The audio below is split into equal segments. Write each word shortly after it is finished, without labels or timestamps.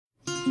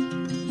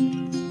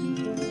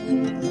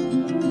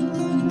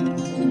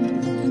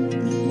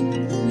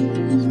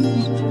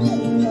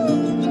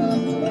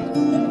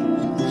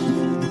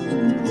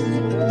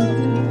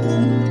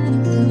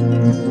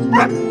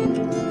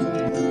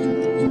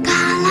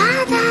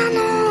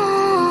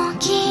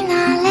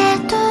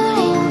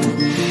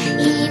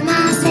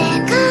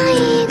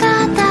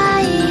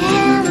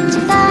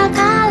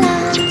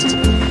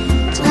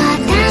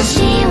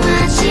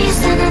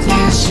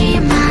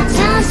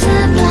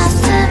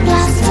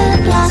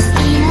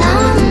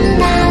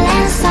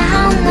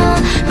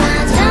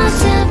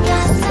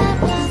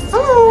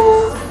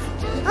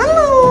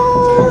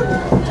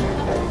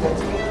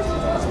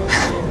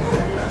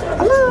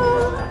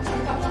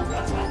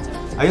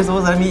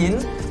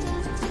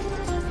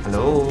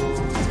Hello.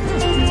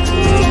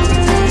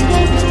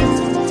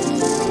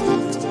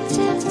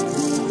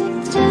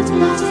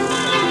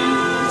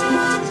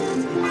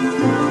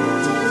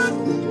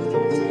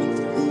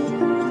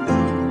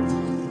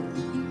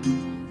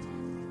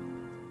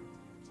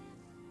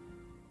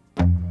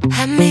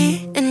 Had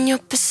me in your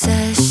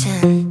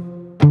possession,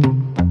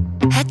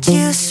 had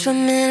you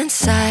swimming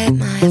inside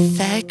my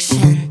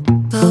affection.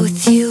 But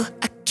with you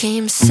I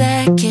came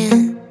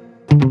second,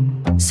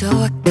 so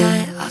I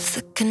cut off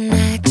the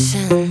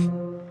connection.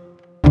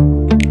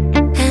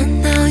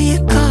 And now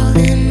you're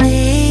calling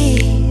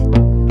me,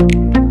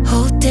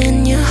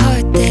 holding your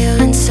heart there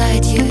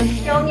inside your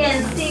hand. 周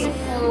年幸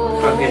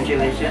福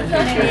Congratulations.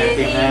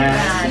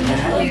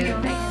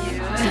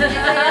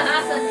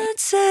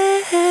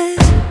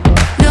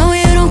 No,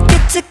 you don't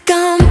get to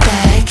come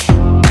back.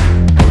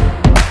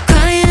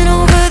 Crying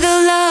over the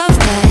love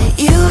that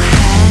you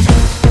had.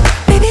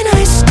 Maybe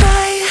nice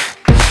try,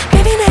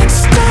 maybe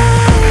next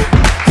time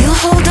you'll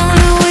hold on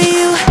to what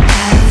you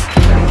have.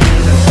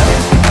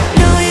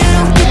 No, you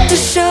don't get to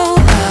show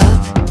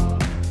up.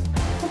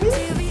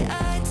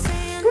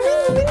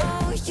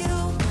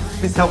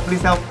 Please help,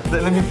 please help.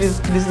 Let me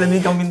please let me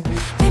come in.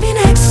 Maybe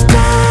next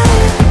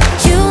time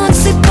you won't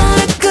sleep on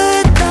a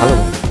good Hello.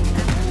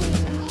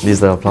 love.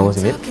 These are the flowers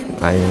you need.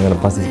 I'm gonna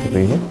pass this to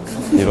you.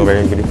 You look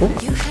very beautiful.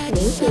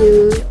 Thank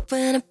you.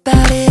 Went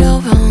about it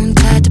all wrong.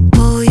 Tried to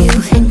pull you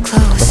in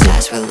close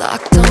as we're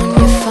locked on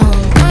your phone.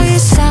 Now you're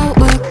sour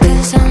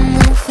 'cause I'm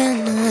moving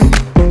on.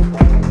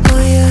 Oh,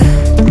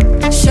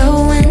 you're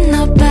showing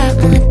up at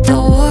my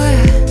door,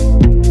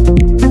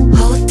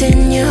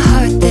 holding your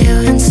heart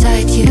there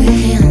inside your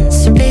hands.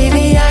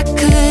 Baby, I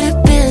could have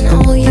been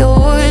all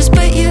yours,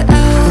 but you're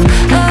out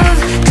of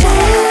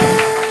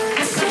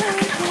chance.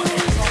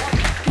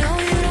 No,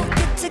 you don't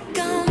get to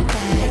come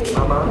back.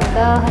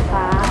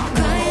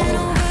 Crying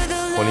over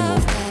the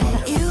love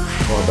that you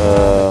had.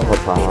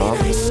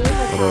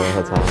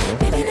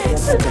 Maybe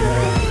next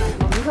time.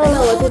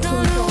 Hold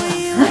on to what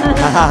you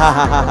have.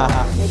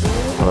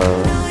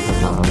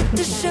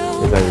 To show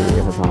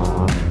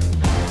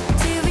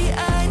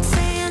teary-eyed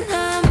saying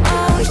I'm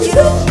all you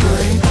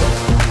want.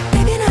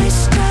 Maybe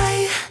nice try,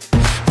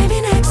 maybe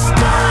next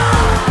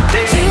time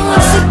you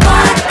won't slip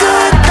on a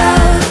good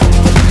love.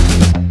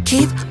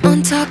 Keep on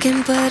talking,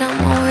 but I'm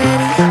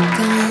already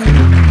gone.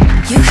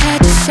 You had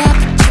to shop